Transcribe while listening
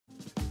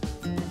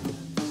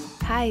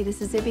Hi,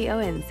 this is Zibby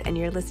Owens, and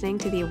you're listening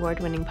to the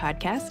award-winning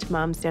podcast,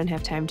 Moms Don't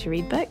Have Time to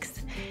Read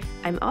Books.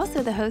 I'm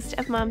also the host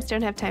of Moms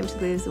Don't Have Time to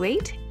Lose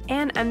Weight,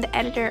 and I'm the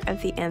editor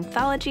of the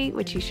anthology,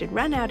 which you should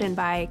run out and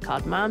buy,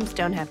 called Moms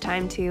Don't Have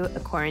Time to, a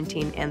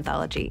Quarantine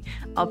Anthology.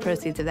 All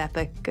proceeds of that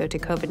book go to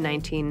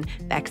COVID-19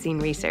 vaccine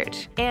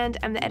research. And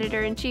I'm the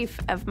editor-in-chief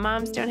of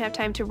Moms Don't Have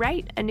Time to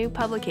Write, a new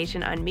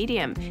publication on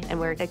Medium, and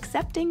we're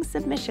accepting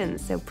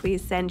submissions, so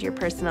please send your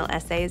personal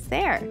essays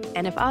there.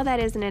 And if all that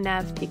isn't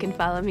enough, you can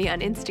follow me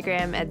on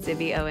Instagram at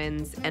Zibby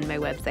Owens, and my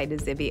website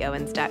is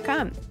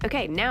zibbyowens.com.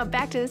 Okay, now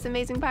back to this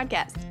amazing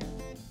podcast.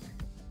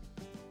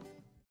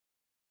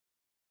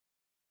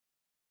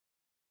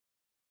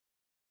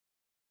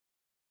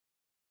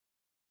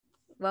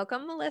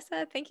 Welcome,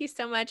 Melissa. Thank you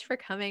so much for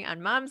coming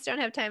on Moms Don't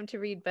Have Time to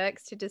Read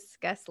Books to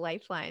discuss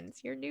Lifelines,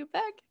 your new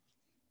book.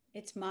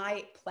 It's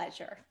my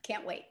pleasure.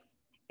 Can't wait.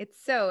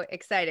 It's so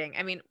exciting.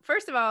 I mean,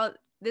 first of all,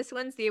 this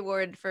one's the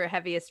award for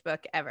heaviest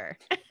book ever.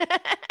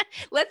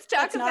 Let's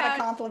talk about— That's not a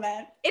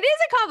compliment. It is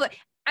a compliment.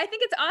 I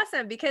think it's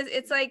awesome because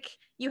it's like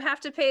you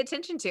have to pay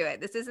attention to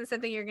it. This isn't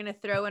something you're going to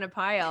throw in a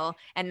pile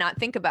and not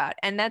think about.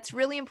 And that's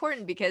really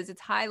important because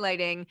it's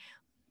highlighting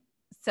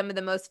some of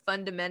the most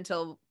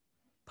fundamental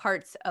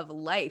parts of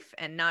life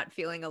and not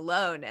feeling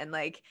alone. And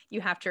like,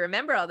 you have to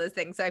remember all those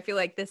things. So I feel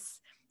like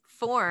this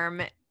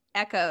form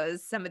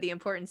echoes some of the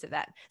importance of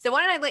that. So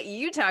why don't I let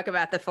you talk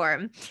about the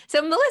form?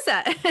 So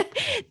Melissa,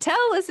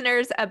 tell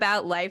listeners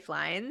about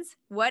Lifelines.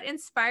 What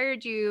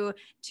inspired you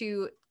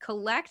to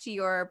collect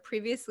your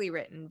previously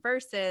written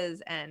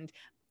verses and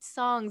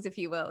songs, if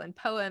you will, and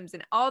poems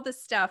and all the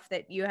stuff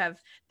that you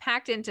have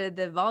packed into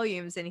the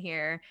volumes in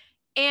here?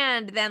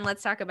 And then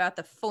let's talk about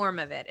the form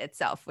of it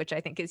itself, which I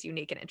think is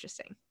unique and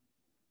interesting.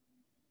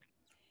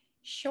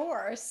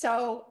 Sure.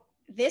 So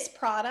this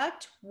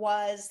product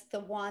was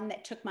the one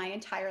that took my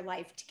entire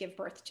life to give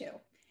birth to.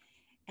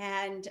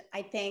 And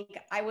I think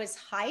I was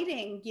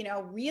hiding,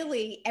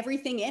 really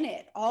everything in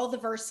it, all the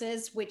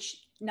verses,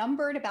 which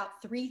numbered about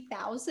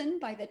 3,000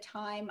 by the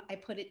time I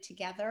put it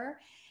together,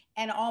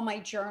 and all my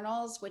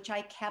journals, which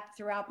I kept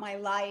throughout my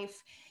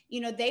life.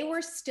 They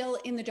were still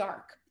in the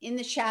dark, in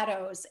the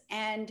shadows.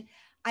 And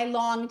I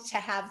longed to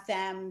have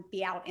them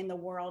be out in the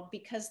world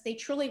because they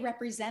truly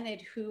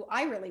represented who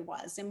I really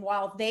was. And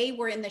while they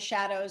were in the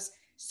shadows,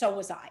 so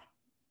was I.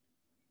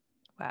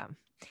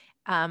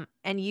 Wow.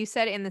 And you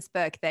said in this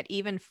book that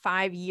even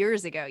 5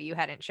 years ago, you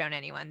hadn't shown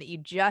anyone, that you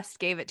just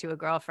gave it to a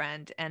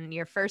girlfriend, and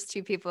the first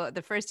two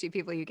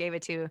people you gave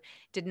it to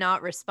did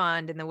not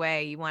respond in the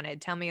way you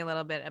wanted. Tell me a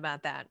little bit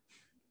about that.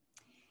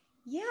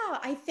 Yeah,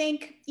 I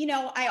think,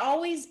 I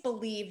always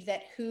believed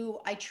that who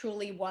I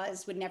truly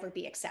was would never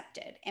be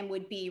accepted and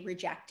would be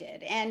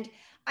rejected. And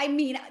I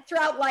mean,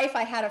 throughout life,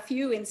 I had a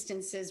few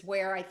instances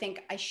where I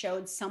think I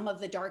showed some of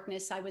the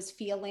darkness I was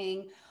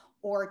feeling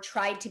or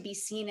tried to be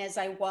seen as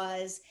I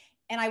was.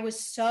 And I was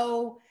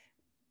so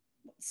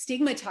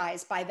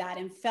stigmatized by that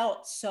and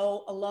felt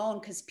so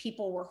alone because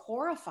people were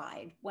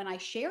horrified when I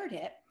shared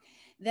it,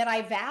 that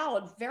I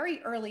vowed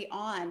very early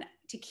on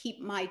to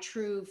keep my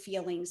true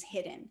feelings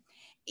hidden,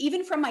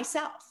 even from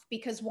myself,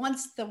 because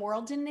once the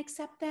world didn't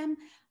accept them,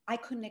 I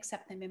couldn't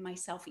accept them in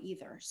myself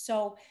either.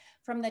 So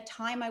from the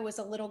time I was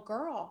a little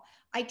girl,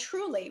 I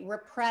truly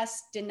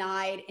repressed,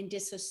 denied, and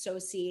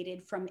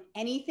disassociated from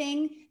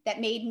anything that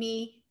made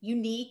me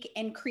unique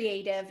and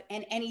creative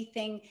and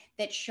anything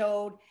that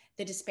showed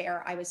the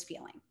despair I was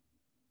feeling.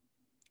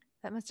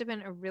 That must have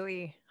been a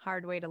really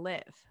hard way to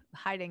live,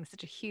 hiding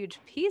such a huge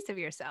piece of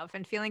yourself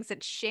and feeling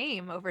such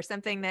shame over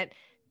something that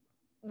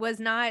was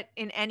not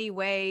in any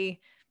way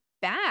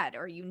bad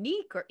or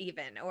unique or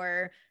even,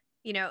 or,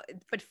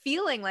 but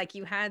feeling like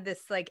you had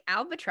this like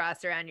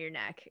albatross around your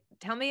neck.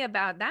 Tell me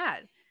about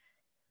that.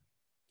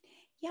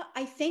 Yeah,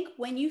 I think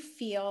when you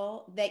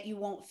feel that you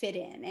won't fit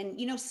in,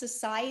 and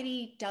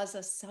society does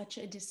us such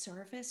a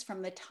disservice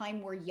from the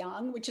time we're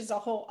young, which is a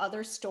whole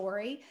other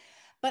story.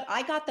 But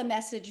I got the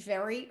message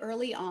very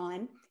early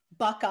on: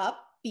 buck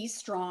up, be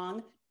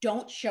strong,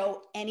 don't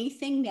show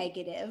anything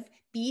negative,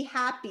 be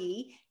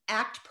happy,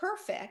 act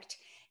perfect.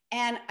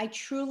 And I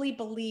truly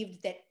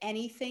believed that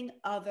anything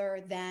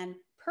other than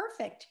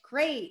perfect,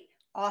 great,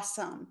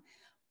 awesome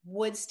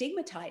would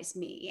stigmatize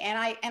me. And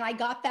I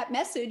got that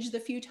message the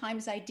few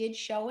times I did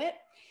show it.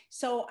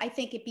 So I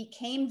think it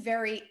became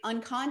very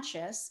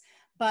unconscious,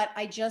 but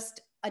I just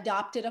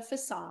adopted a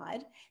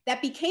facade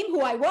that became who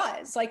I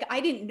was. Like,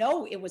 I didn't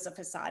know it was a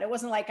facade. It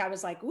wasn't like I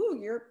was like, ooh,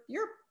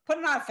 you're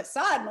putting on a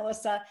facade,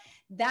 Melissa.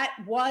 That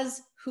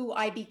was who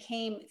I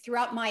became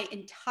throughout my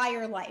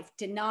entire life,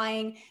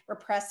 denying,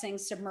 repressing,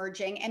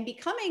 submerging, and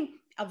becoming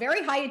a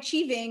very high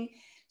achieving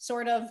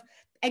sort of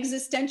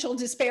existential,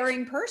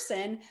 despairing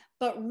person,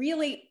 but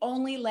really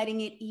only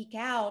letting it eke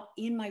out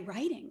in my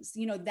writings.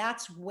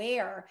 That's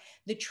where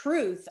the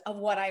truth of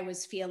what I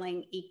was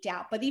feeling eked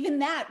out. But even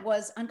that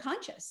was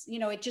unconscious.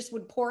 It just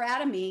would pour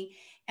out of me,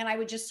 and I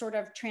would just sort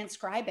of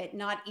transcribe it,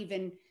 not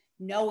even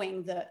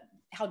knowing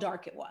how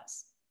dark it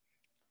was.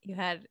 You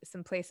had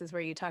some places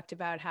where you talked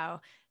about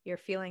how your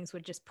feelings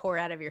would just pour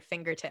out of your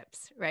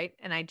fingertips, right?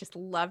 And I just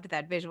loved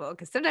that visual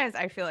because sometimes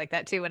I feel like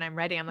that too when I'm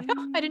writing. I'm like,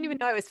 oh, I didn't even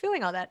know I was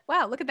feeling all that.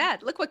 Wow, look at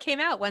that. Look what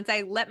came out once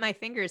I let my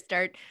fingers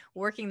start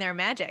working their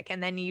magic.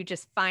 And then you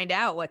just find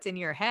out what's in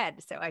your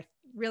head. So I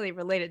really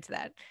related to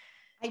that.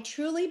 I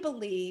truly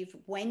believe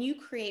when you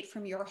create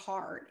from your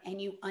heart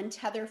and you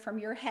untether from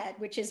your head,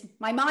 which is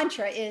my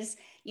mantra is,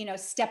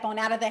 step on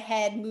out of the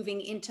head,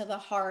 moving into the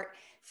heart,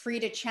 free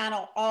to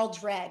channel all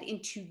dread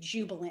into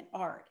jubilant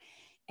art.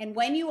 And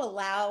when you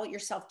allow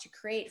yourself to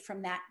create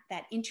from that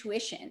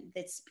intuition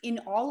that's in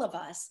all of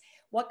us,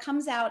 what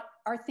comes out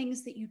are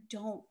things that you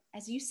don't,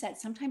 as you said,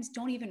 sometimes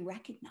don't even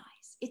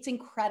recognize. It's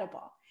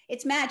incredible.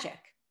 It's magic.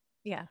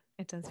 Yeah,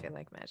 it does feel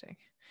like magic.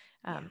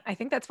 Yeah. I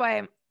think that's why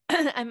I'm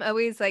I'm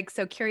always like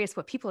so curious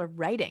what people are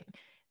writing,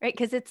 right?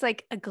 Because it's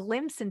like a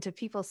glimpse into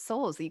people's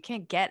souls that you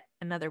can't get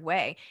another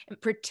way. And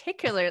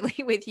particularly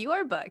with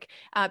your book,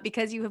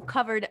 because you have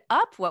covered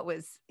up what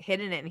was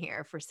hidden in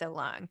here for so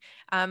long,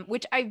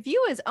 which I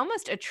view as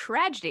almost a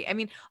tragedy. I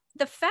mean,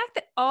 the fact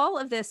that all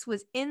of this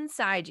was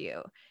inside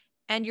you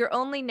and you're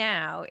only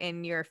now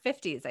in your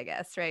 50s, I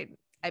guess, right?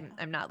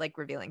 I'm not like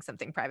revealing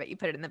something private. You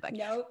put it in the book,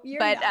 No, you're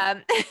but not.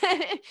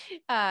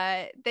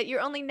 that you're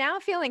only now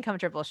feeling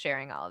comfortable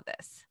sharing all of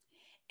this.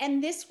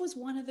 And this was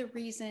one of the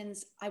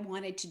reasons I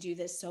wanted to do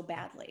this so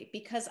badly,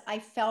 because I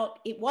felt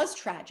it was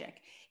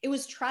tragic. It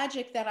was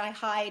tragic that I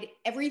hide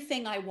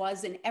everything I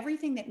was and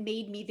everything that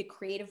made me the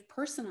creative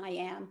person I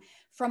am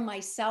from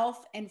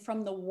myself and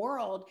from the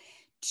world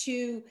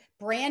to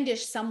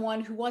brandish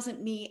someone who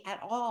wasn't me at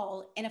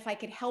all. And if I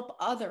could help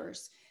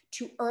others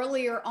to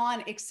earlier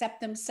on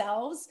accept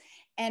themselves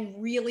and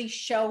really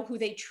show who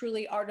they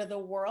truly are to the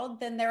world,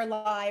 then their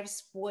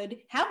lives would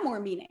have more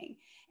meaning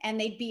and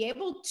they'd be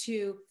able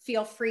to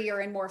feel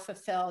freer and more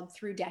fulfilled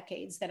through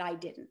decades that I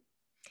didn't.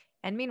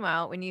 And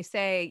meanwhile, when you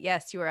say,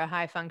 yes, you are a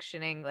high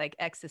functioning, like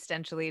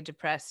existentially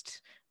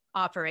depressed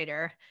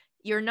operator,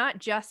 you're not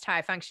just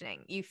high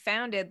functioning. You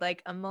founded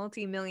like a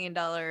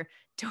multi-million-dollar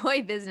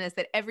toy business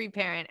that every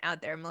parent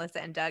out there,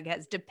 Melissa and Doug,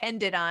 has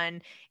depended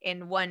on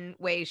in one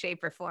way,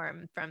 shape, or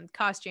form, from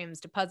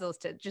costumes to puzzles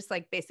to just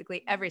like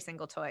basically every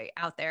single toy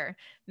out there,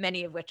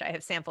 many of which I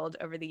have sampled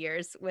over the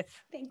years with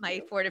Thank my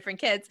you. 4 different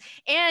kids.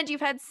 And you've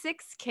had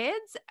 6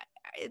 kids.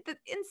 It's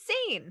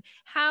insane.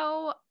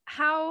 How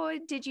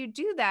did you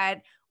do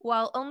that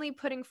while only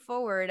putting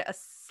forward a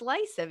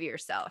slice of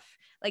yourself?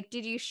 Like,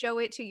 did you show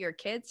it to your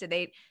kids? Did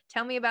they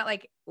tell me about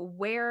like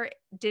where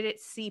did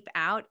it seep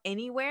out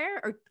anywhere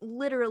or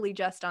literally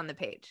just on the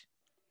page?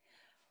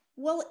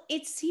 Well,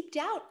 it seeped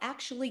out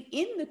actually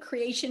in the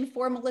creation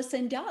for Melissa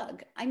and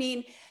Doug. I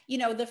mean,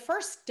 the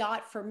first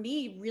dot for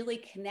me really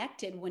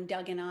connected when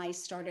Doug and I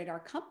started our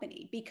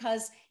company,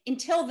 because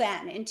until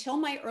then, until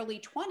my early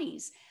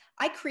 20s,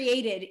 I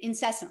created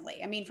incessantly.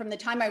 I mean, from the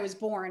time I was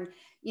born,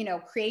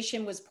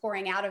 creation was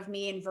pouring out of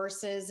me in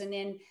verses and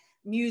in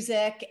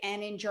music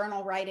and in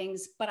journal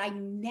writings, but I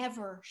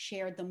never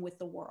shared them with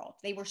the world.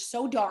 They were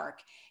so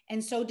dark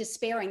and so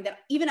despairing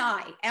that even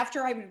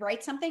after I would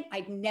write something,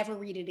 I'd never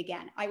read it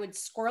again. I would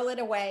squirrel it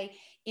away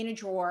in a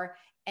drawer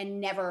and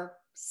never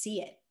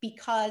see it,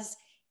 because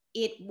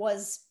it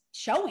was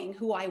showing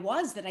who I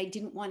was that I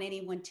didn't want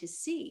anyone to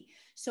see.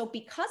 So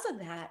because of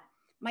that,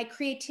 my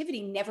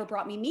creativity never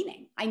brought me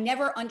meaning. I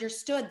never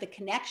understood the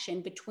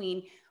connection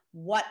between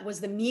what was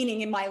the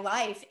meaning in my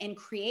life and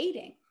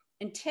creating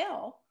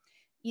until,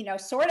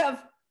 sort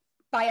of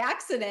by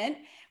accident,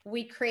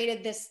 we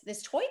created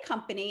this toy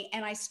company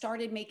and I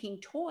started making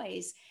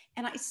toys.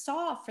 And I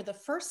saw for the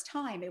first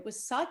time, it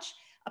was such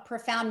a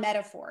profound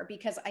metaphor,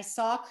 because I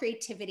saw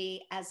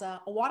creativity as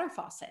a water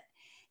faucet.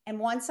 And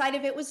one side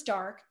of it was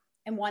dark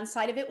and one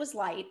side of it was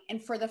light.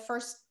 And for the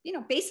first,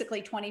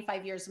 basically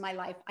 25 years of my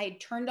life, I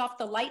had turned off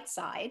the light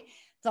side.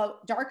 The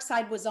dark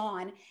side was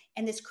on,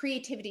 and this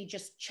creativity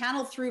just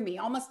channeled through me,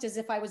 almost as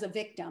if I was a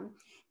victim,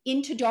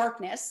 into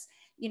darkness,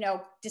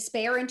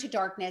 despair into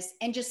darkness,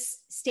 and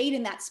just stayed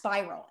in that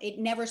spiral. It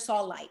never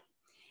saw light.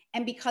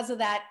 And because of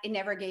that, it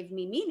never gave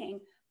me meaning.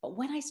 But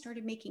when I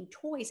started making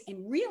toys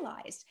and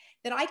realized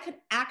that I could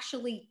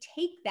actually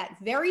take that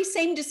very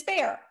same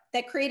despair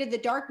that created the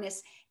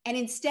darkness and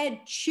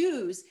instead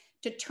choose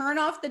to turn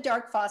off the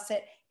dark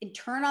faucet and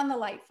turn on the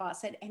light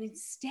faucet and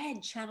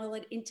instead channel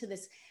it into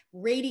this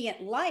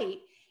radiant light,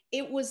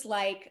 it was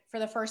like, for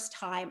the first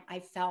time, I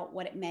felt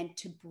what it meant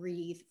to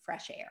breathe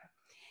fresh air.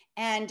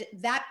 And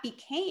that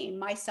became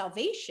my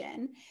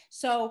salvation.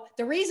 So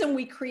the reason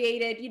we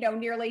created,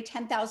 nearly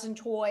 10,000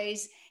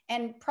 toys,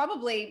 and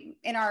probably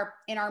in our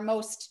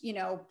most,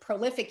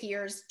 prolific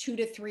years,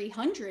 200 to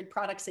 300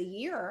 products a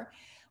year,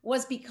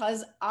 was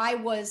because I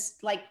was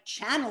like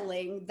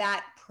channeling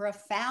that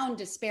profound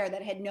despair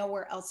that had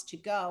nowhere else to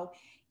go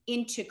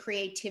into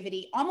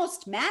creativity,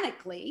 almost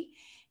manically,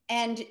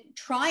 and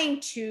trying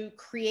to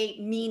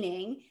create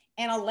meaning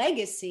and a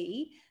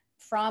legacy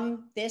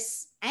from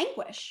this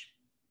anguish.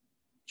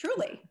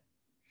 Truly.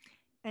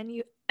 And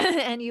you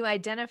and you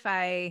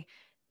identify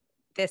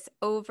this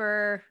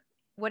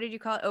what did you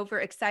call it?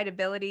 Over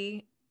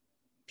excitability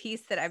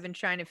piece that I've been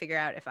trying to figure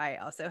out if I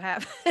also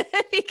have,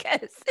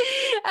 because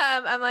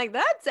I'm like,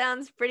 that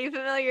sounds pretty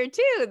familiar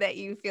too, that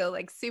you feel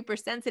like super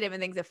sensitive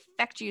and things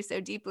affect you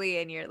so deeply.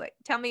 And you're like,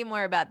 tell me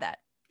more about that.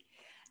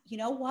 You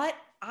know what?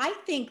 I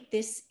think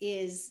this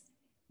is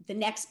the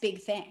next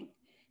big thing,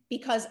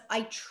 because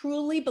I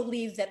truly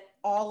believe that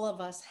all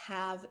of us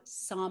have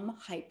some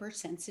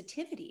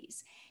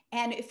hypersensitivities.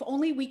 And if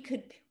only we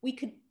could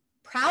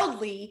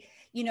proudly,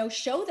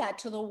 show that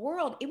to the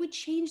world, it would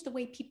change the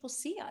way people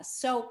see us.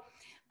 So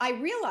I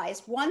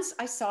realized once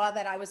I saw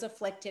that I was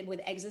afflicted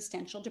with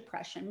existential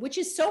depression, which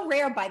is so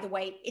rare, by the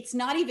way, it's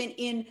not even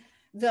in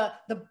the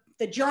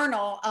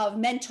journal of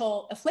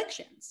mental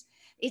afflictions.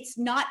 It's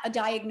not a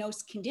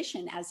diagnosed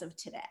condition as of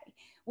today,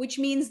 which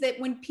means that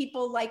when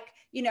people like,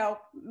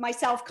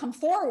 myself come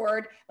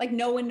forward, like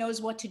no one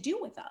knows what to do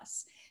with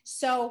us.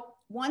 So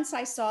once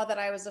I saw that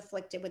I was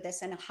afflicted with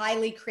this and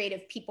highly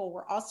creative people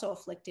were also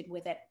afflicted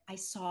with it, I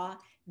saw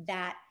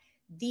that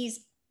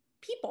these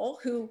people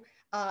who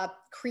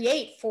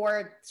create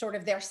for sort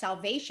of their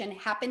salvation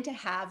happen to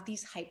have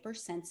these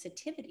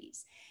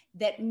hypersensitivities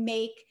that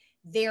make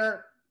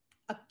their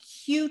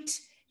acute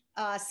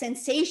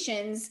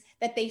sensations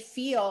that they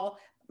feel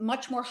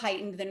much more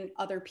heightened than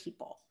other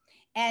people.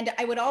 And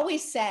I would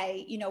always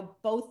say,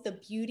 both the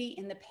beauty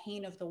and the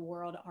pain of the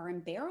world are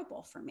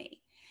unbearable for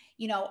me.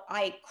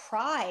 I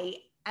cry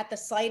at the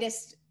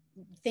slightest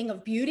thing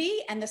of beauty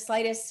and the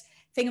slightest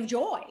thing of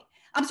joy.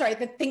 I'm sorry,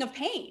 the thing of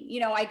pain.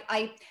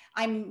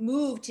 I'm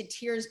moved to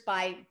tears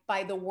by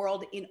the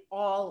world in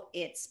all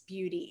its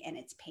beauty and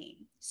its pain.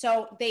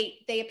 So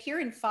they appear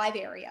in 5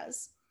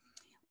 areas.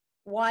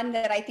 One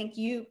that I think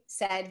you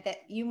said that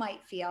you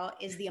might feel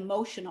is the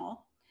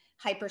emotional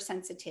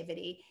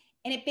hypersensitivity.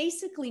 And it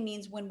basically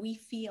means when we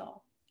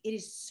feel, it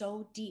is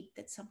so deep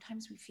that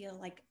sometimes we feel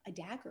like a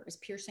dagger is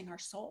piercing our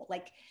soul.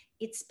 Like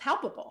it's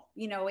palpable,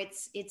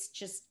 it's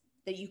just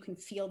that you can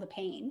feel the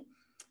pain.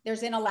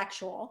 There's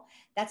intellectual,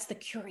 that's the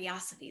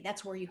curiosity.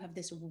 That's where you have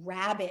this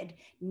rabid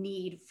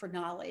need for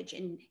knowledge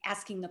and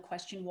asking the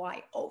question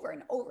why over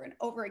and over and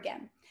over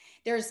again.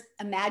 There's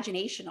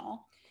imaginational,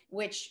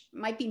 which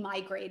might be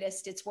my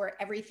greatest. It's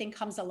where everything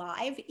comes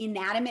alive,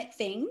 inanimate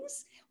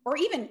things, or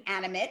even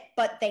animate,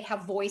 but they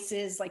have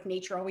voices, like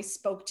nature always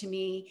spoke to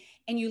me,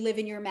 and you live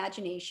in your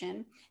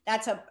imagination.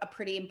 That's a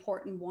pretty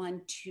important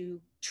one to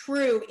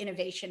true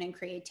innovation and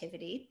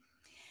creativity.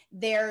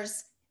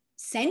 There's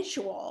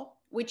sensual,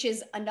 which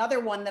is another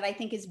one that I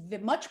think is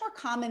much more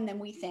common than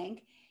we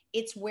think.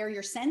 It's where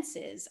your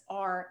senses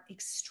are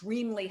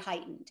extremely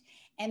heightened.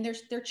 And there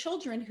are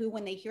children who,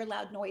 when they hear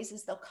loud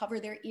noises, they'll cover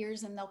their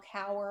ears and they'll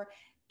cower.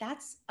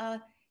 That's a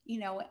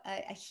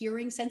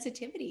hearing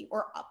sensitivity.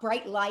 Or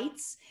bright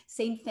lights,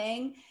 same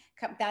thing.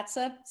 That's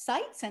a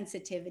sight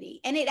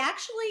sensitivity. And it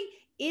actually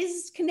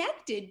is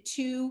connected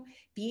to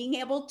being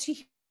able to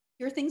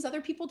hear things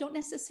other people don't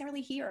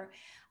necessarily hear.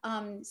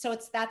 So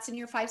that's in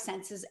your 5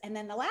 senses. And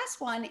then the last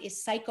one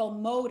is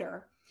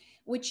psychomotor,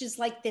 which is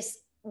like this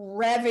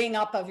revving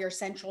up of your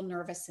central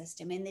nervous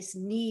system and this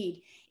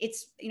need.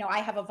 It's,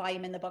 I have a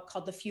volume in the book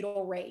called The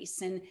Feudal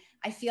Race. And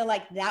I feel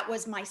like that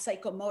was my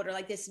psychomotor,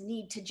 like this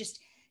need to just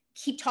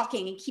keep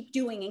talking and keep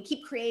doing and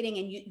keep creating.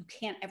 And you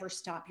can't ever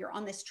stop. You're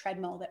on this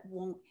treadmill that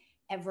won't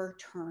ever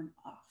turn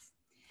off.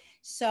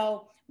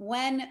 So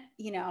when,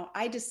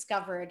 I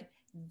discovered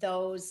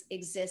those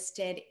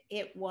existed,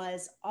 it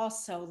was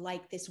also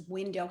like this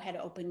window had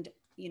opened,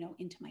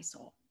 into my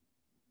soul.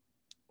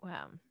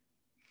 Wow.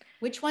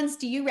 Which ones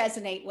do you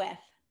resonate with?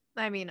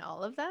 I mean,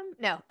 all of them?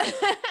 No.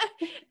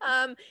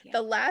 Yeah.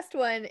 The last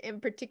one in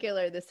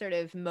particular, the sort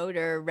of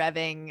motor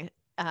revving,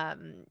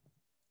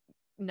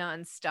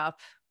 nonstop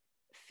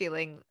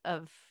feeling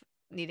of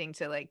needing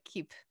to like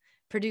keep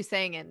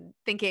producing and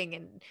thinking.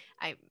 And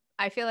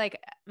I feel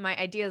like my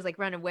ideas like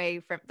run away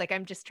from, like,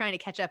 I'm just trying to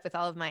catch up with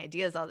all of my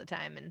ideas all the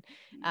time. And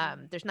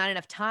there's not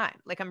enough time.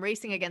 Like I'm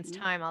racing against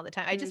time all the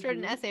time. I just wrote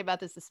an essay about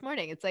this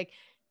morning. It's like,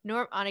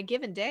 on a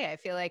given day, I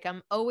feel like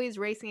I'm always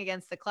racing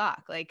against the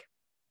clock. Like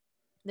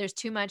there's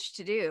too much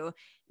to do.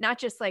 Not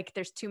just like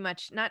there's too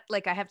much, not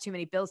like I have too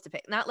many bills to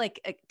pay, not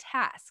like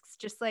tasks,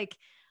 just like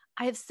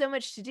I have so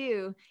much to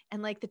do.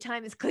 And like the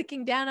time is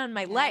clicking down on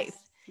my life.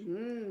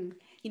 You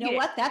know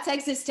what? That's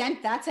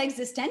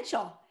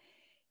existential.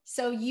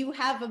 So you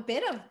have a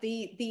bit of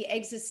the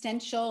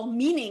existential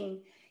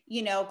meaning,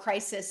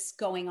 crisis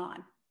going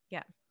on.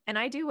 Yeah. And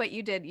I do what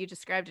you did. You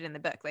described it in the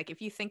book. Like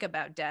if you think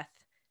about death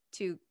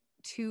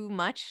too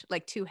much,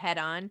 like too head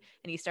on,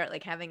 and you start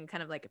like having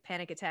kind of like a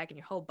panic attack in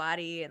your whole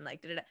body and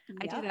like,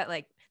 I do that.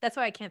 Like, that's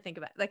why I can't think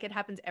about it. Like it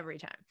happens every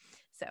time.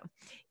 So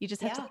you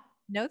just have to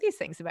know these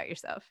things about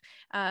yourself.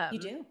 You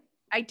do.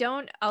 I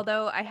don't,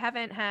 although I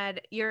haven't had,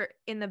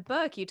 in the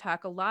book, you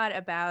talk a lot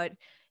about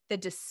the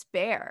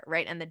despair,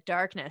 right? And the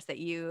darkness that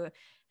you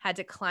had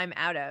to climb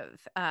out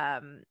of,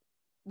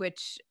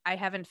 which I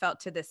haven't felt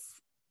to this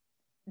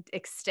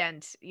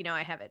extent.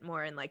 I have it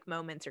more in like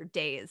moments or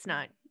days,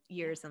 not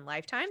years and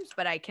lifetimes,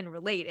 but I can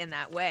relate in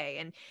that way.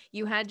 And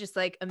you had just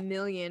like a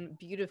million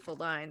beautiful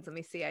lines. Let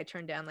me see. I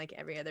turned down like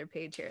every other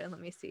page here. And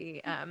let me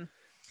see.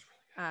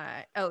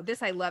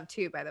 This I love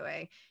too, by the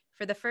way.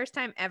 For the first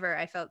time ever,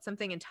 I felt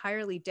something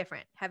entirely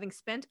different, having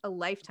spent a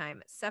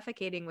lifetime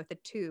suffocating with a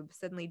tube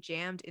suddenly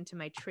jammed into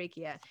my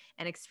trachea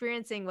and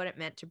experiencing what it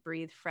meant to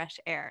breathe fresh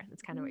air.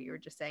 That's kind of what you were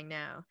just saying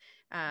now.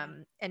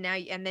 And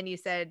then you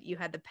said you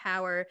had the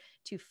power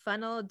to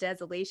funnel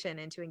desolation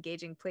into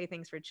engaging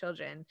playthings for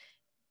children.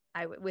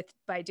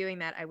 By doing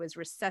that, I was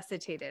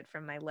resuscitated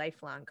from my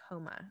lifelong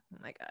coma. Oh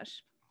my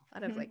gosh. A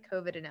lot of like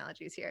COVID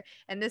analogies here.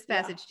 And this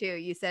passage too,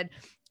 you said,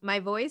 my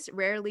voice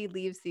rarely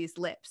leaves these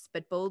lips,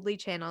 but boldly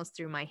channels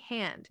through my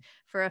hand.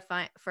 For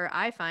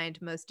I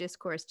find most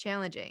discourse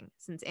challenging,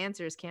 since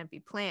answers can't be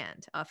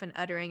planned, often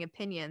uttering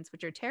opinions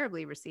which are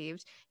terribly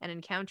received and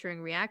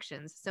encountering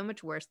reactions so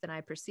much worse than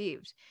I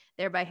perceived,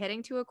 thereby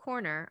heading to a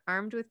corner,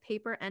 armed with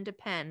paper and a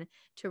pen,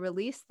 to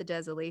release the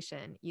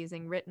desolation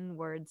using written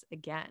words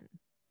again.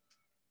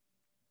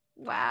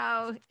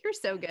 Wow, you're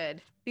so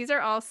good. These are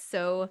all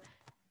so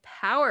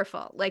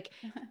powerful, like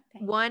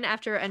one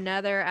after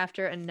another.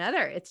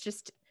 It's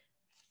just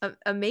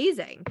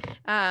amazing.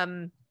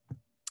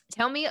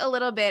 Tell me a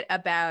little bit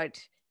about,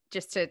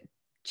 just to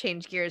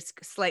change gears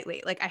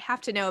slightly, like I have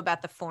to know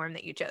about the form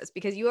that you chose,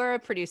 because you are a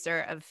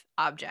producer of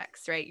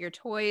objects, right? Your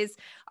toys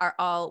are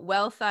all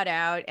well thought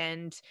out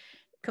and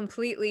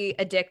completely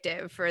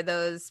addictive for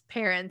those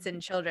parents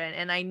and children.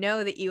 And I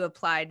know that you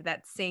applied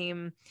that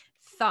same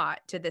thought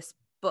to this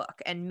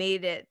book and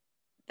made it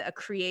a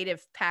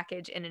creative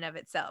package in and of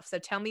itself. So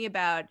tell me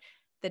about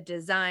the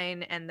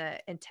design and the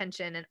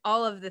intention and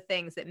all of the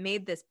things that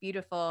made this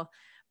beautiful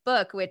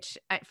book, which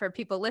for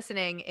people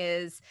listening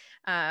is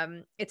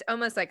it's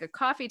almost like a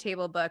coffee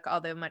table book,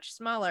 although much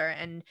smaller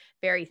and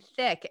very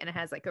thick, and it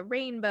has like a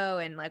rainbow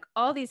and like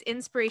all these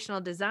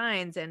inspirational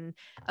designs and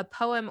a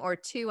poem or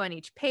two on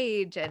each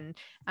page, and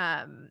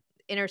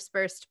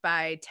interspersed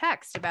by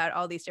text about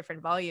all these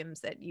different volumes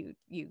that you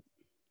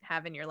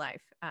have in your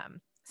life.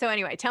 So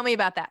anyway, tell me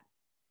about that.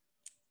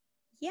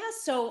 Yeah,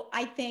 so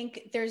I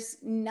think there's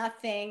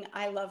nothing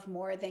I love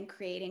more than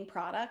creating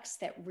products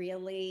that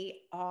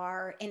really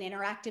are an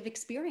interactive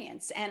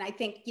experience. And I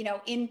think,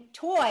 in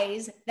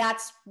toys,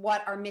 that's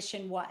what our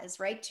mission was,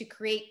 right? To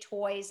create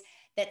toys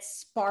that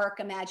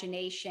spark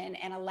imagination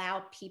and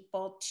allow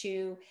people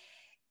to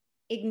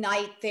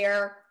ignite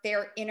their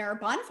inner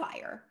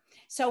bonfire.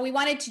 So we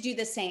wanted to do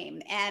the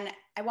same. And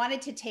I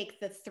wanted to take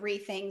the three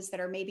things that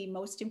are maybe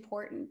most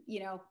important,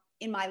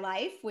 in my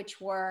life, which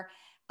were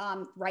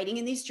writing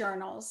in these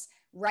journals,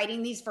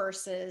 writing these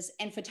verses,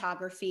 and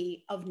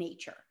photography of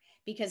nature,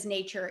 because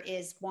nature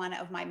is one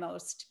of my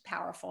most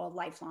powerful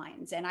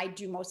lifelines. And I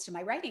do most of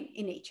my writing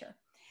in nature.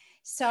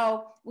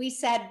 So we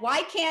said,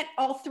 why can't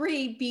all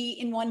three be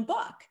in one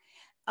book?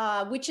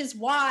 Which is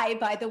why,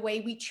 by the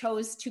way, we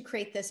chose to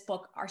create this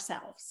book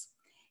ourselves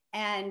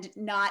and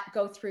not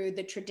go through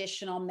the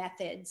traditional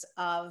methods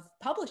of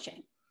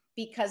publishing,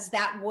 because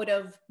that would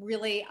have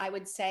really, I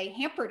would say,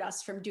 hampered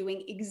us from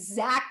doing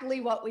exactly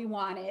what we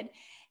wanted,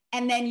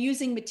 and then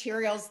using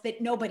materials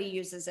that nobody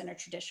uses in a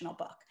traditional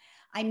book.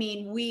 I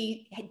mean,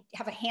 we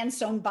have a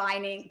hand-sewn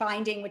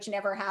binding, which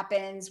never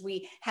happens.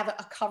 We have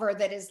a cover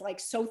that is like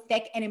so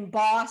thick and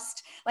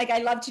embossed. Like I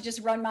love to just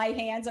run my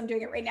hands, I'm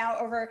doing it right now,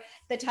 over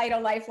the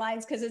title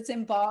Lifelines, because it's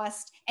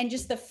embossed, and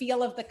just the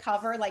feel of the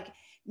cover like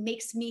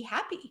makes me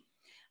happy.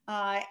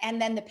 And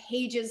then the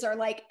pages are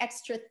like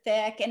extra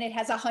thick, and it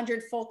has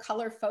 100 full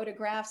color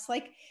photographs.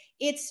 Like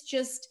it's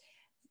just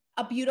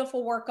a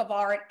beautiful work of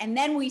art. And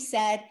then we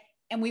said,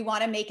 and we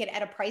want to make it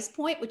at a price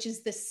point which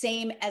is the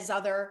same as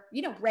other,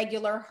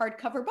 regular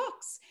hardcover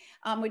books,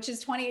 which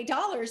is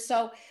 $28.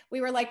 So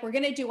we were like, we're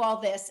going to do all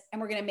this, and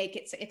we're going to make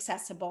it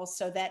accessible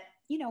so that,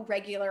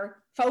 regular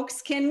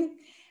folks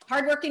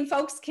hardworking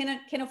folks can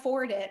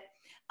afford it.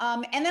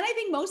 And then I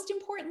think most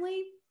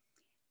importantly,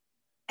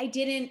 I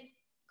didn't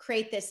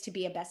create this to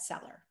be a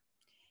bestseller.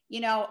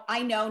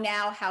 I know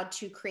now how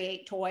to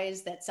create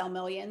toys that sell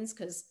millions,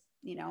 because,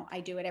 I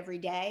do it every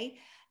day.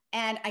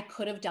 And I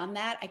could have done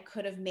that. I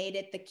could have made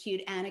it the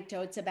cute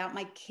anecdotes about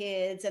my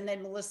kids, and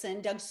then Melissa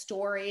and Doug's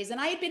stories. And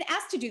I had been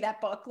asked to do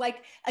that book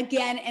like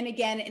again and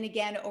again and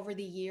again over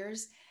the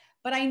years.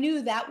 But I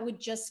knew that would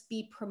just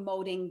be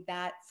promoting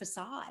that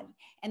facade.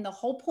 And the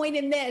whole point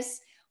in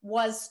this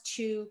was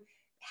to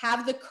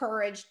have the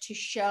courage to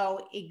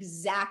show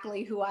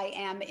exactly who I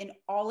am in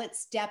all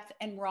its depth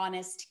and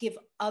rawness, to give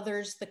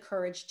others the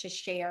courage to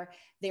share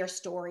their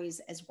stories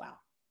as well.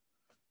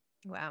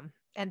 Wow.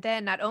 And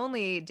then not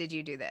only did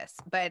you do this,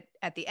 but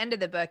at the end of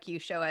the book, you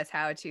show us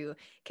how to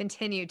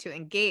continue to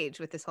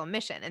engage with this whole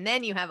mission. And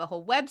then you have a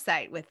whole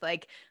website with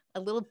like a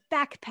little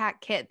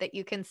backpack kit that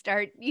you can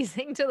start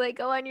using to like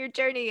go on your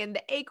journey, and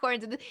the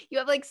acorns, and you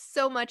have like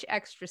so much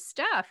extra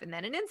stuff. And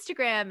then an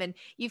Instagram, and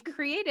you've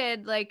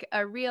created like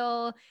a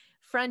real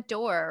front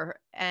door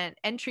and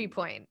entry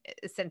point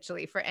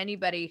essentially for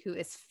anybody who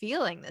is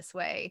feeling this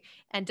way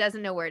and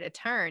doesn't know where to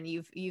turn.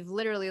 You've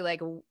literally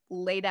like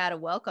laid out a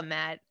welcome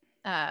mat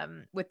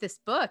with this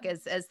book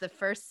as the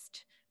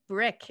first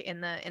brick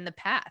in the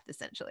path,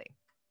 essentially.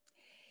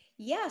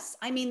 Yes.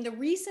 I mean, the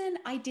reason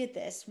I did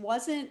this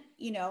wasn't,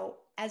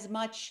 as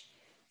much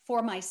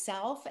for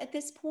myself at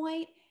this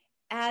point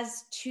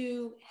as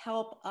to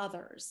help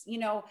others.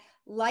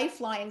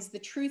 Lifelines, the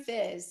truth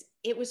is,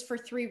 it was for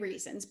three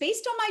reasons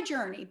based on my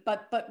journey,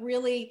 but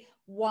really,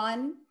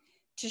 one,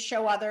 to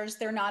show others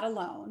they're not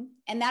alone.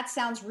 And that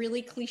sounds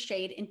really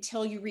cliched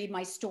until you read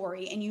my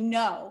story and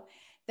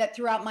that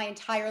throughout my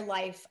entire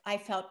life, I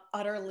felt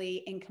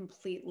utterly and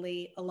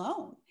completely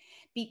alone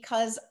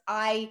because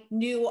I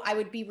knew I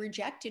would be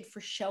rejected for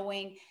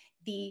showing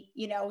the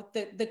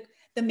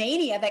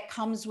mania that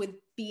comes with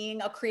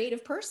being a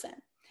creative person.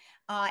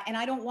 And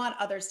I don't want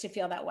others to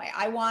feel that way.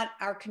 I want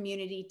our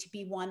community to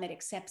be one that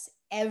accepts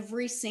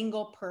every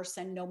single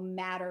person, no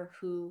matter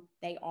who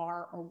they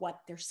are or what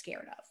they're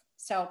scared of.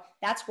 So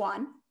that's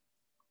one.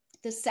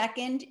 The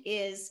second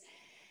is,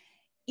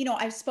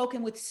 I've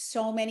spoken with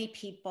so many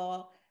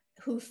people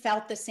who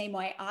felt the same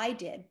way I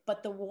did,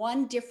 but the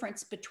one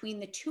difference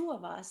between the two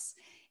of us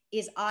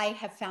is I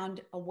have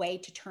found a way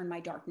to turn my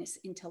darkness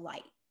into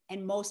light,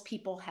 and most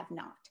people have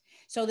not.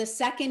 So the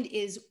second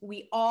is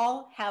we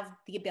all have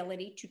the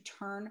ability to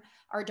turn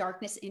our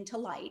darkness into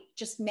light.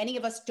 Just many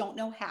of us don't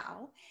know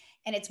how.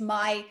 And it's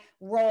my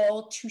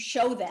role to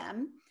show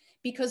them,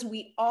 because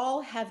we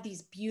all have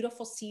these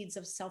beautiful seeds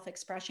of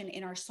self-expression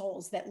in our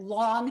souls that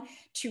long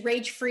to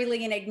rage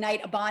freely and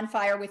ignite a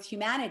bonfire with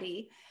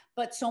humanity.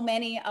 But so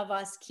many of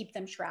us keep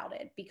them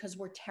shrouded because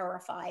we're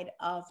terrified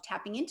of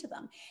tapping into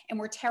them. And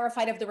we're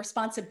terrified of the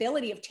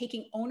responsibility of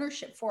taking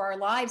ownership for our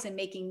lives and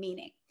making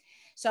meaning.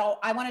 So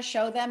I want to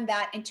show them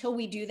that until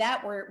we do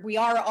that, we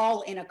are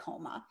all in a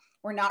coma.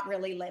 We're not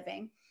really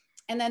living.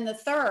 And then the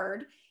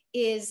third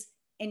is,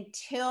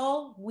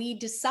 until we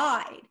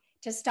decide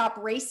to stop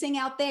racing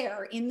out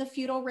there in the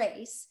futile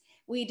race,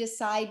 we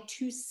decide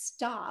to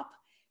stop,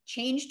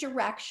 change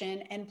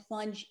direction, and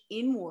plunge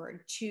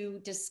inward to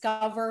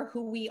discover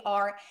who we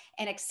are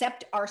and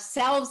accept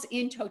ourselves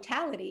in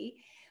totality,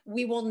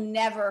 we will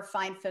never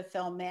find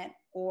fulfillment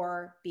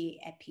or be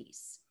at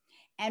peace.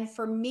 And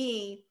for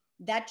me,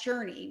 that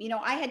journey,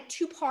 I had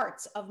two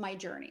parts of my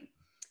journey.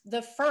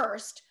 The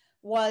first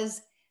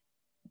was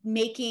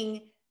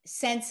making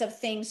sense of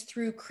things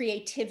through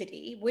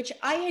creativity, which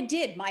I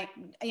did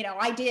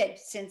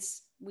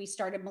since we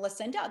started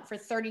Melissa and Doug. For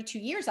 32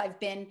 years, I've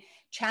been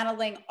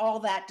channeling all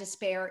that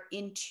despair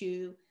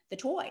into the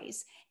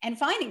toys and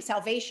finding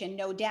salvation,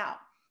 no doubt.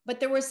 But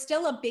there was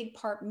still a big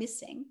part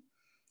missing.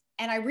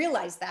 And I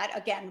realized that,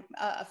 again,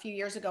 a few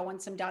years ago when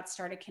some dots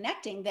started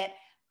connecting, that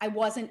I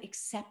wasn't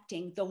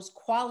accepting those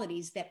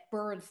qualities that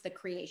birthed the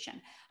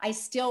creation. I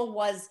still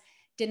was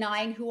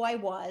denying who I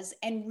was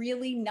and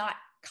really not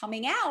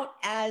coming out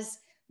as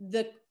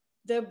the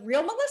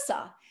real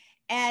Melissa.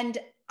 And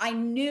I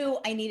knew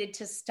I needed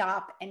to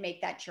stop and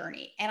make that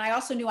journey. And I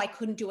also knew I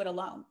couldn't do it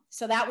alone.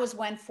 So that was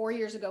when 4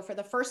 years ago, for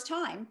the first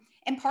time,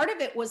 and part of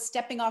it was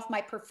stepping off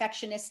my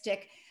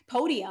perfectionistic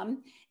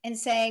podium and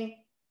saying,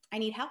 I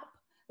need help.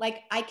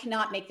 Like, I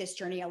cannot make this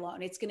journey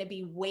alone. It's going to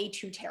be way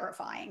too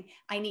terrifying.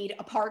 I need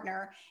a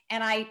partner.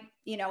 And I,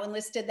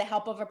 enlisted the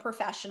help of a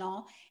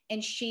professional,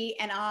 and she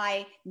and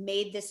I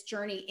made this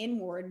journey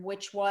inward,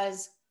 which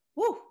was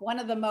one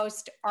of the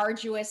most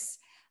arduous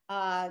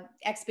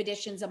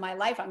expeditions of my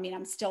life. I mean,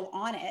 I'm still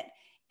on it.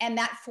 And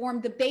that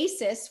formed the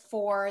basis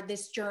for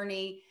this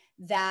journey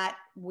that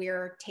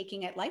we're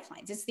taking at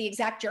Lifelines. It's the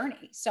exact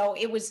journey. So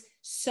it was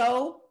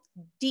so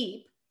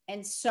deep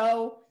and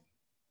so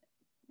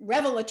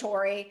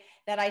revelatory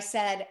that I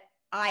said,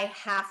 I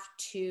have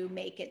to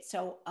make it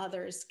so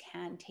others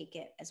can take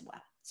it as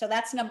well. So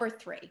that's number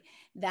 3,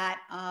 that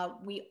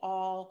we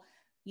all,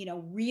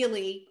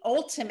 really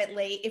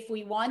ultimately, if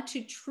we want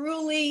to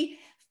truly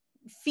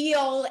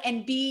feel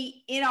and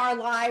be in our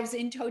lives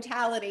in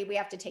totality, we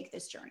have to take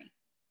this journey.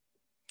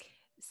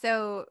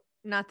 So,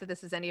 not that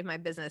this is any of my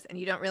business, and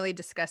you don't really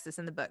discuss this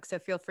in the book, so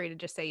feel free to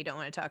just say you don't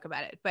want to talk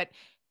about it. But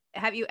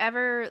have you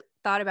ever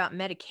thought about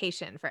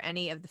medication for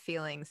any of the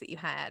feelings that you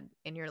had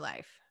in your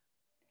life?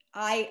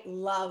 I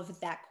love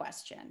that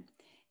question.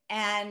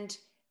 And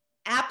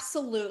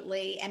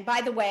absolutely. And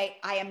by the way,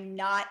 I am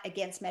not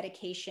against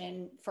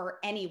medication for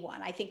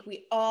anyone. I think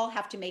we all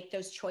have to make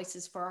those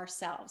choices for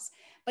ourselves.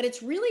 But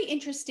it's really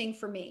interesting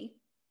for me.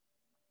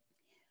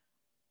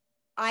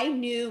 I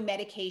knew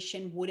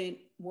medication wouldn't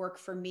work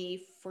for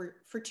me for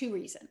 2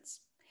 reasons.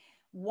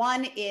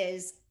 One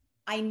is,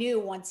 I knew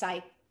once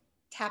I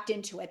tapped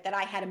into it that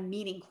I had a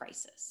meaning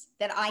crisis,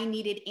 that I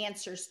needed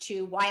answers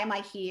to, why am I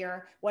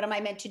here? What am I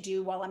meant to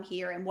do while I'm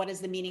here? And what is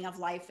the meaning of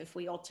life if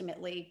we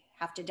ultimately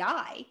have to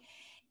die?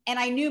 And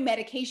I knew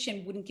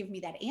medication wouldn't give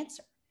me that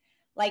answer.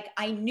 Like,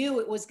 I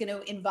knew it was going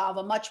to involve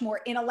a much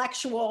more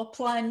intellectual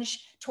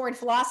plunge toward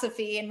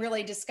philosophy and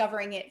really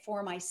discovering it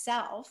for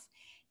myself.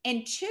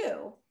 And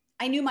 2,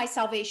 I knew my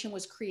salvation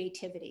was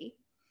creativity.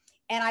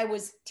 And I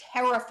was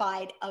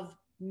terrified of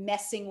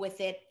messing with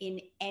it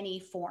in any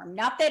form.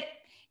 Not that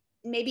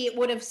maybe it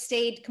would have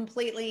stayed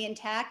completely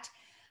intact,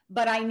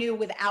 but I knew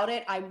without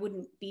it, I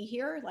wouldn't be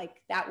here.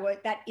 Like,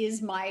 that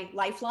is my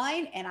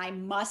lifeline, and I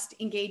must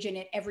engage in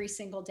it every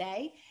single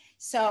day.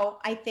 So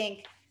I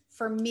think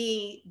for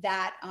me,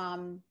 that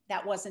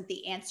wasn't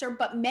the answer,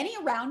 but many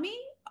around me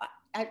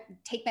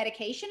take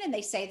medication and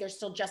they say they're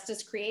still just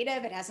as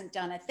creative. It hasn't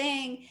done a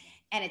thing.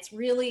 And it's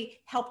really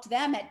helped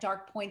them at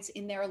dark points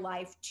in their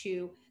life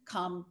to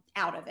come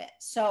out of it.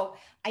 So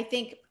I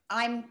think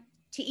I'm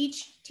to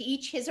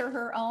each his or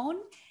her own.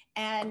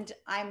 And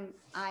I'm,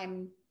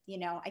 you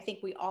know, I think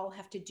we all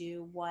have to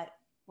do what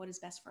is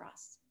best for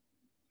us.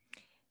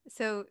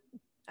 So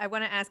I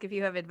want to ask if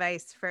you have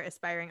advice for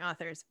aspiring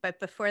authors. But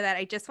before that,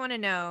 I just want to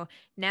know,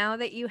 now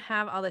that you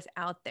have all this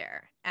out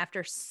there,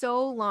 after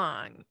so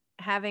long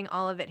having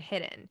all of it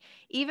hidden,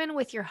 even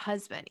with your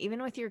husband,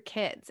 even with your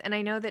kids. And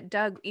I know that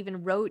Doug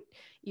even wrote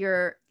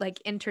your like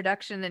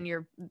introduction and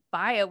your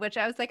bio, which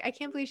I was like, I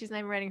can't believe she's not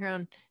even writing her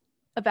own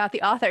about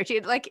the author.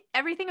 She, like,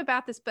 everything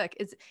about this book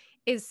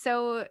is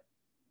so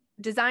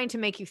designed to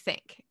make you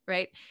think,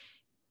 right?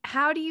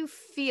 How do you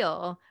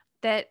feel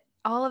that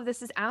all of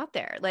this is out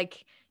there?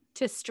 Like,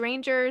 to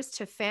strangers,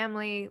 to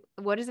family,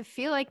 what does it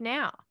feel like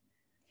now?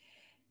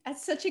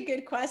 That's such a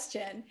good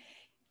question.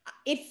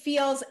 It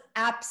feels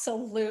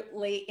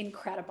absolutely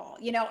incredible.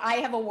 You know, I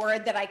have a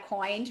word that I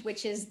coined,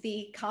 which is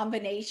the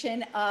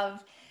combination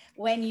of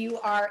when you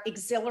are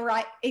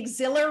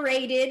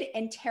exhilarated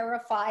and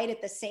terrified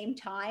at the same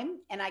time.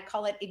 And I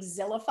call it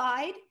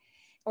exhilified,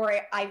 or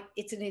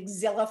it's an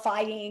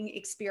exhilifying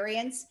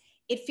experience.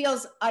 It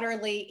feels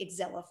utterly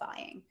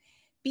exhilifying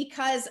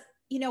because,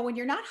 you know, when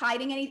you're not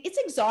hiding anything, it's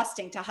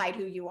exhausting to hide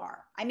who you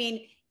are. I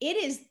mean, it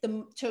is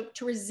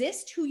to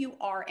resist who you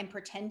are and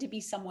pretend to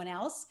be someone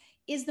else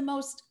is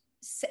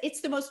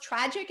it's the most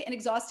tragic and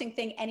exhausting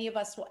thing any of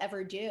us will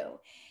ever do.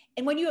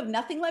 And when you have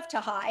nothing left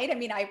to hide, I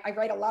mean, I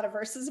write a lot of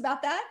verses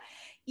about that.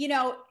 You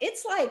know,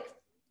 it's like,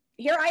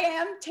 here I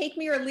am, take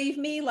me or leave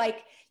me.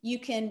 Like, you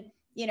can,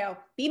 you know,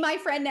 be my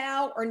friend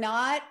now or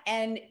not.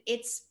 And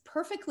it's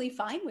perfectly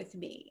fine with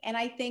me. And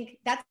I think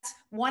that's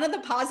one of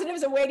the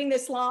positives of waiting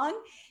this long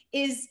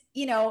is,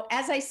 you know,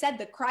 as I said,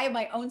 the cry of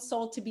my own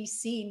soul to be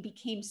seen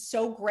became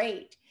so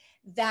great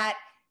that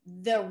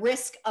the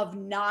risk of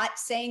not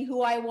saying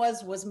who I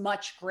was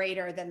much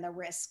greater than the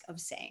risk of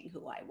saying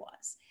who I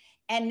was.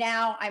 And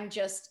now I'm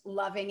just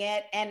loving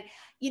it. And,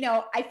 you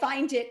know, I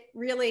find it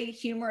really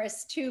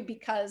humorous too,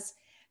 because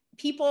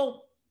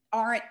people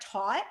aren't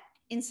taught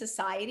in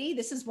society.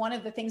 This is one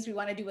of the things we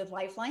want to do with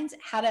Lifelines,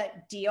 how to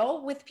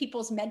deal with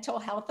people's mental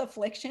health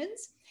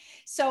afflictions.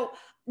 So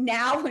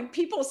now when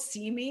people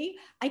see me,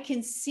 I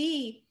can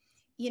see,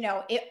 you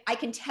know, I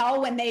can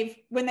tell when they've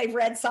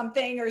read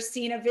something or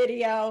seen a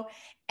video,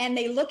 and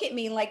they look at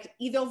me like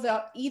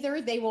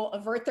either they will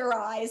avert their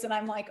eyes, and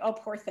I'm like, oh,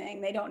 poor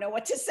thing, they don't know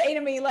what to say to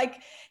me.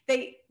 Like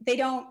they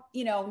don't,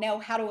 you know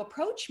how to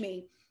approach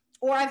me.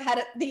 Or I've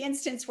had the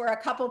instance where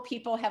a couple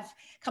people have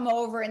come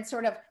over and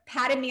sort of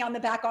patted me on the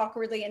back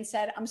awkwardly and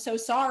said, I'm so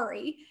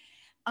sorry,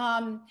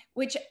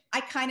 which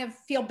I kind of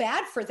feel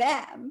bad for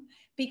them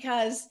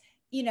because,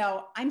 you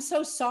know, I'm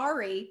so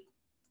sorry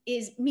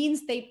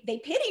means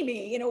they pity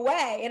me in a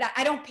way. And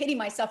I don't pity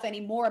myself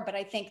anymore, but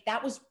I think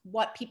that was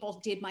what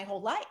people did my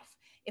whole life.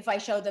 If I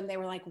showed them, they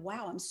were like,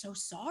 wow, I'm so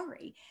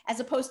sorry, as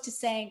opposed to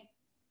saying,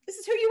 this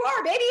is who you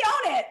are, baby,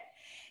 own it.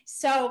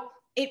 So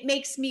it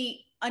makes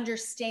me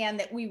understand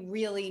that we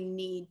really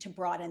need to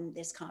broaden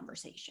this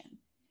conversation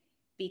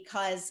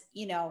because,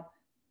 you know,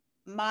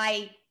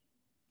 my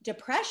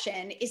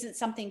depression isn't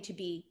something to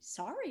be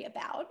sorry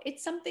about.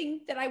 It's something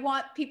that I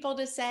want people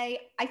to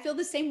say, I feel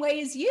the same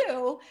way as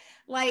you.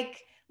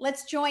 Like,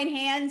 let's join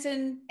hands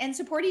and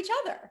support each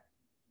other.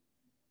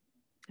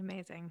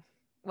 Amazing.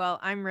 Well,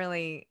 I'm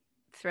really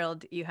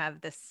thrilled you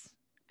have this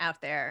out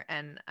there,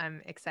 and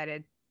I'm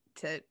excited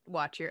to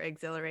watch your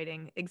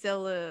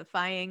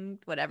exhilifying,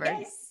 whatever.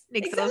 Yes.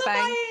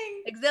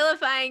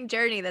 Exhilifying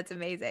journey. That's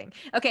amazing.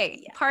 Okay.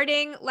 Yeah.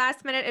 Parting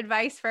last minute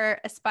advice for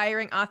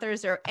aspiring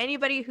authors or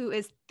anybody who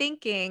is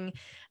thinking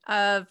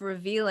of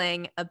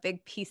revealing a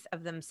big piece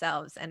of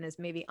themselves and is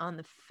maybe on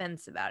the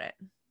fence about it.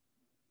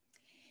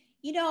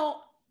 You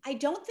know, I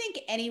don't think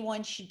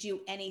anyone should do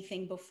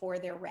anything before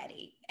they're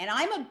ready. And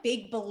I'm a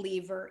big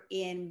believer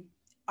in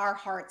our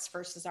hearts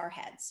versus our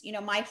heads. You know,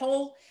 my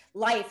whole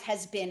life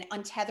has been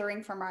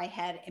untethering from our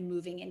head and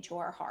moving into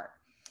our heart.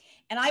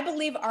 And I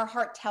believe our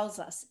heart tells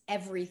us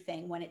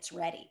everything when it's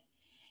ready.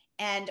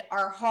 And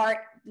our heart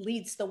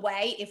leads the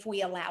way if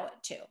we allow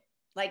it to.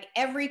 Like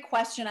every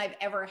question I've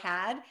ever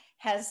had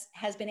has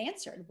been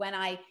answered when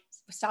I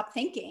stop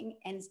thinking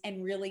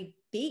and really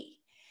be.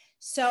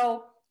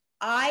 So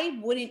I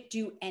wouldn't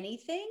do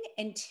anything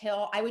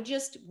until I would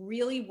just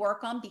really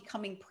work on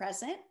becoming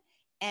present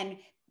and,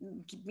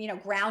 you know,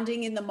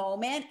 grounding in the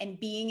moment and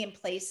being in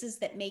places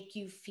that make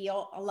you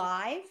feel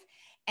alive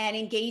and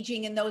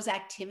engaging in those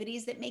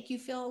activities that make you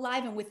feel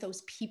alive and with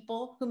those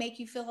people who make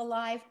you feel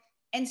alive.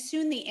 And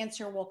soon the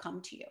answer will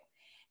come to you.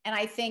 And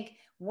I think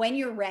when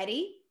you're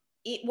ready,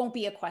 it won't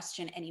be a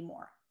question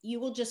anymore. You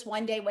will just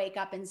one day wake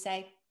up and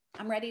say,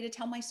 I'm ready to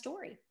tell my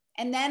story.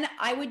 And then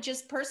I would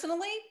just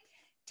personally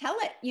tell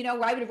it, you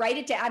know, I would write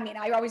it down. I mean,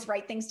 I always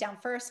write things down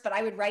first, but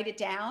I would write it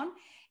down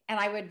and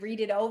I would read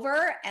it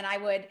over and I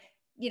would,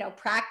 you know,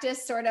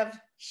 practice sort of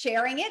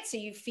sharing it so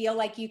you feel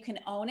like you can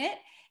own it.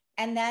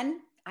 And then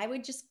I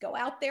would just go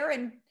out there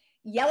and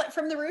yell it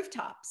from the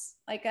rooftops.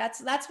 Like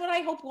that's what I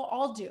hope we'll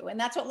all do. And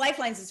that's what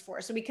Lifelines is for.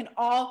 So we can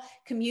all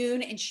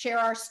commune and share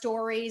our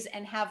stories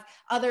and have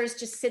others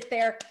just sit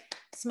there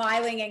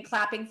smiling and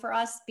clapping for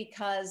us,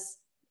 because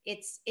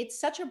it's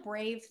such a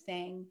brave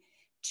thing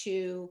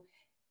to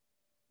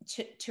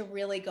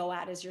really go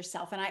at as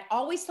yourself. And I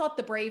always thought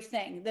the brave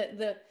thing,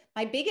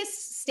 my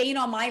biggest stain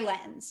on my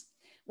lens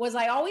was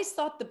I always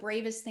thought the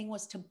bravest thing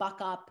was to buck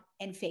up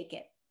and fake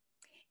it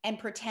and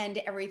pretend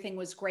everything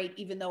was great,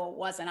 even though it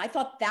wasn't. I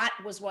thought that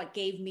was what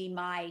gave me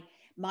my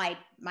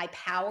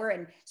power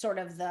and sort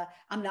of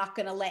I'm not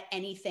going to let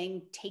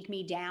anything take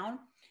me down.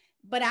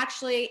 But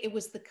actually it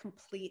was the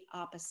complete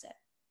opposite.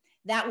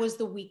 That was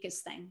the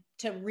weakest thing,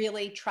 to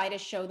really try to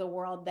show the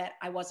world that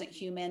I wasn't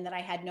human, that I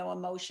had no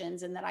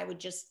emotions, and that I would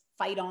just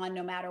fight on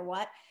no matter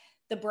what.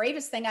 The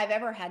bravest thing I've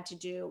ever had to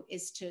do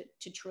is to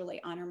truly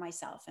honor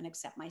myself and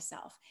accept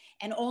myself.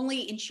 And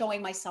only in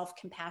showing myself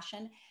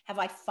compassion have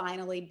I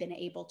finally been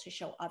able to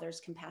show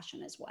others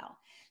compassion as well.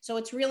 So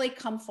it's really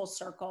come full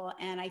circle.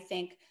 And I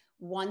think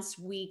once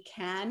we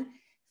can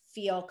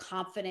feel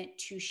confident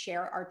to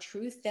share our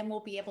truth, then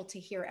we'll be able to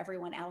hear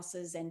everyone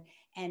else's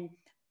and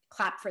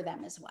clap for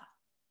them as well.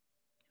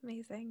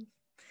 Amazing.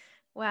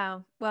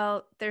 Wow.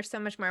 Well, there's so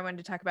much more I wanted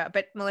to talk about,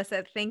 but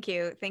Melissa, thank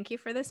you. Thank you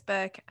for this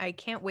book. I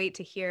can't wait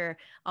to hear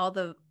all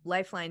the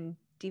Lifeline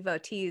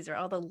devotees or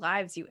all the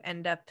lives you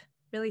end up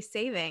really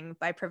saving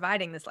by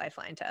providing this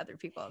lifeline to other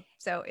people.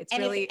 So it's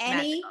really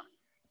magical.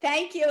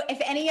 Thank you. If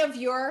any of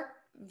your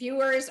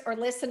viewers or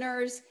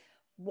listeners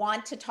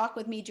want to talk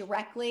with me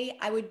directly,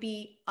 I would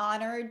be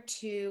honored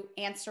to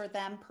answer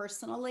them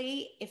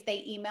personally if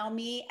they email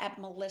me at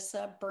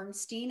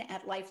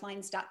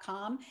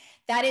melissabernstein@lifelines.com.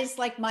 That is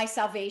like my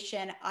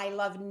salvation. I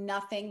love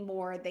nothing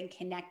more than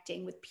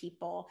connecting with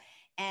people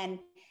and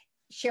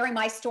sharing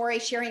my story,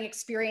 sharing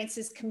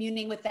experiences,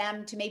 communing with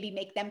them to maybe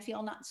make them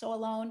feel not so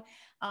alone.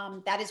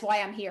 That is why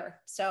I'm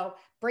here. So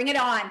bring it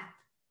on.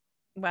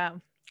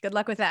 Wow. Good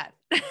luck with that.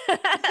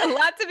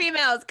 Lots of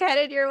emails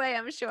headed your way,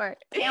 I'm sure.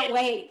 Can't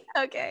wait.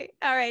 Okay.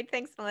 All right.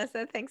 Thanks,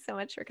 Melissa. Thanks so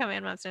much for coming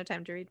on Moms No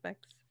Time to Read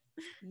Books.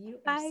 You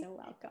are so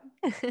welcome.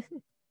 Thank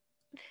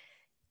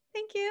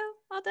you.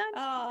 All done.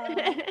 Oh,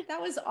 that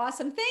was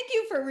awesome. Thank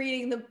you for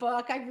reading the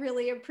book. I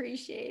really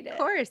appreciate it. Of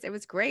course. It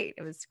was great.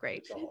 It was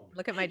great.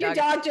 Look at my dog.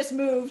 Your dog just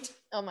moved.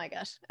 Oh my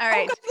gosh. All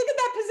right. Oh, look at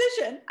that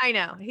position. I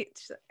know.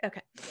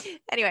 Okay.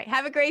 Anyway,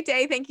 have a great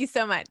day. Thank you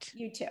so much.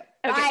 You too.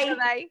 Okay, Bye.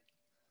 Bye.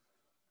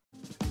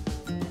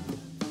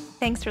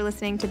 Thanks for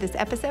listening to this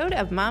episode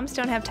of Moms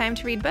Don't Have Time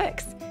to Read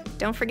Books.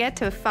 Don't forget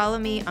to follow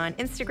me on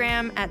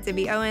Instagram at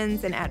Zibby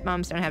Owens and at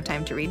Moms Don't Have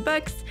Time to Read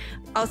Books.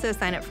 Also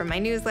sign up for my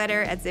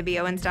newsletter at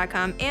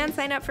zibbyowens.com and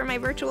sign up for my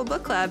virtual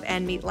book club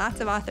and meet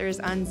lots of authors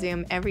on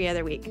Zoom every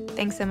other week.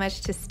 Thanks so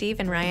much to Steve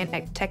and Ryan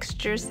at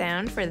Texture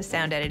Sound for the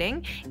sound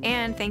editing.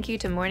 And thank you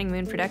to Morning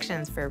Moon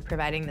Productions for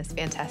providing this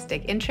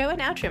fantastic intro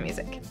and outro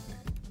music.